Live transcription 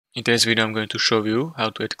In today's video, I'm going to show you how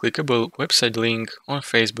to add clickable website link on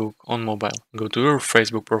Facebook on mobile. Go to your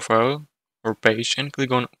Facebook profile or page and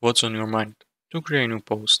click on What's on your mind to create a new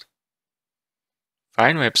post.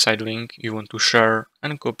 Find website link you want to share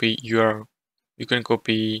and copy URL. You can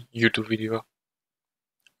copy YouTube video.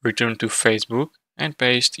 Return to Facebook and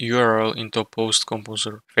paste URL into Post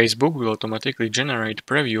Composer. Facebook will automatically generate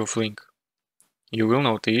preview of link. You will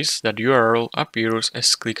notice that URL appears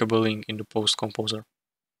as clickable link in the Post Composer.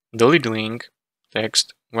 Delete link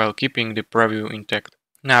text while keeping the preview intact.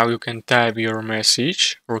 Now you can type your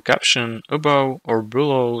message or caption above or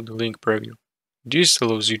below the link preview. This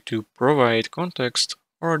allows you to provide context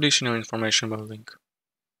or additional information about the link.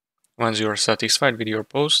 Once you are satisfied with your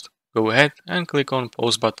post, go ahead and click on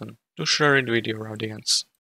Post button to share it with your audience.